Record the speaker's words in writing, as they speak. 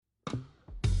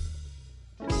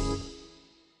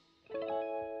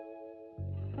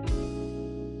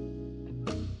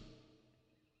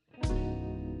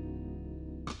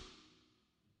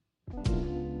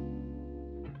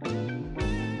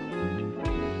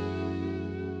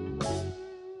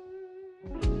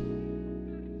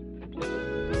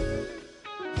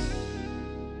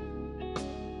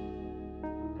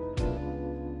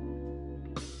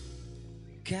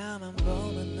가만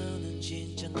보면 너는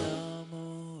진짜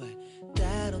너무해.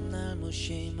 때론 날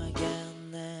무심하게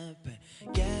내빼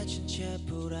깨진 채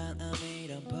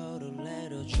불안함이란 벌을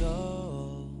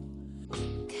내려줘.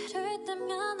 그럴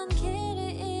때면 난 길을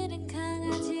잃은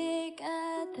강아지가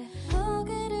돼.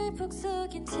 고개를 푹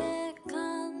숙인 채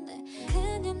건데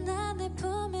그냥 난 내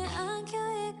품에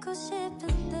안겨있고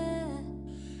싶은데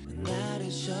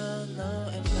날에서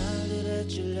너의 말들에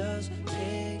찔려서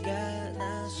피가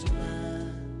났어 난.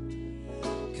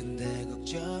 근데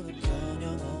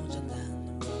걱정은커녕 혼자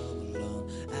낳는 법을 넌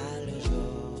알려줘.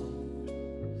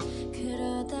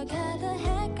 그러다가 더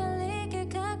헷갈리게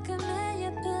가끔의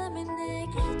예쁨이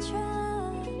내게 줘.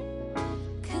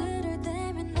 그럴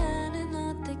때면 나는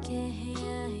어떻게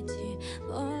해야 할지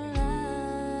몰라.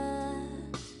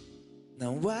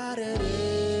 난 와르르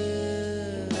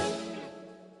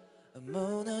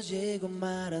무너지고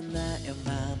말아 나의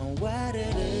맘은 와르르.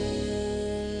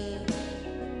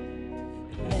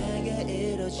 내게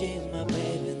이러지 마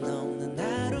baby 없는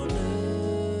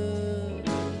하루는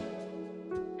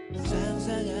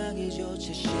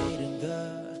상상하기조차 싫은 걸.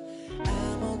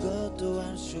 아무것도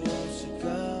할 수 없을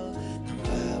걸. 난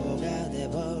바보가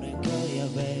돼버릴 거야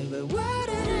baby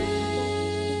와르르.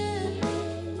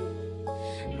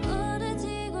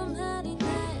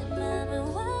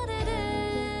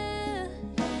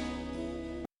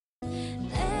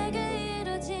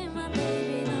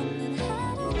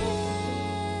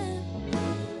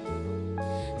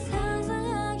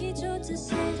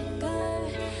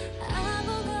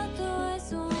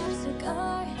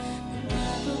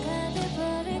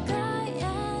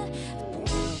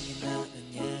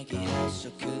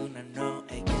 그날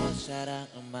너에게 사랑을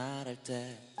말할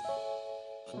때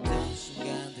어떤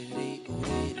순간들이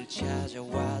우리를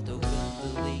찾아와도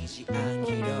흔들리지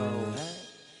않기로 해.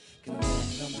 근데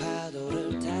넌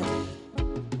파도를 타듯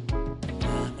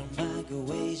맘을 막고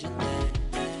이전에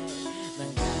난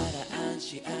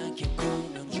가라앉지 않게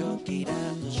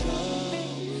구명조끼라도 줘.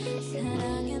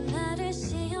 사랑의 나를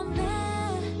시험해.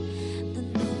 난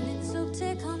밀린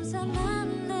숙제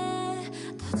검사만 해.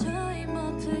 도저히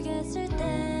못 풀겠을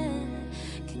땐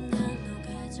그냥 너가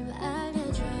좀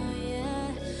알려줘.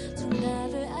 yeah.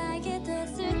 정답을 알게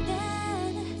됐을 땐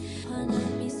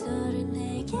환한 미소를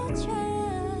내게 줘.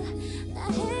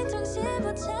 나의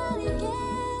정신을 차리게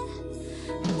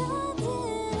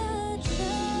만들어줘.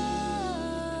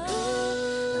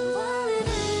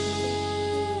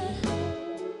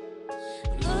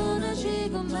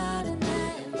 무너지고 마른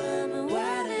나의 맘은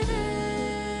와르르.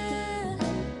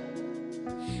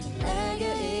 내게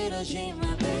이러지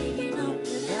마 baby 없는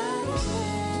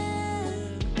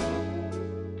하루는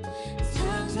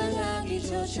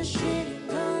상상하기조차 싫은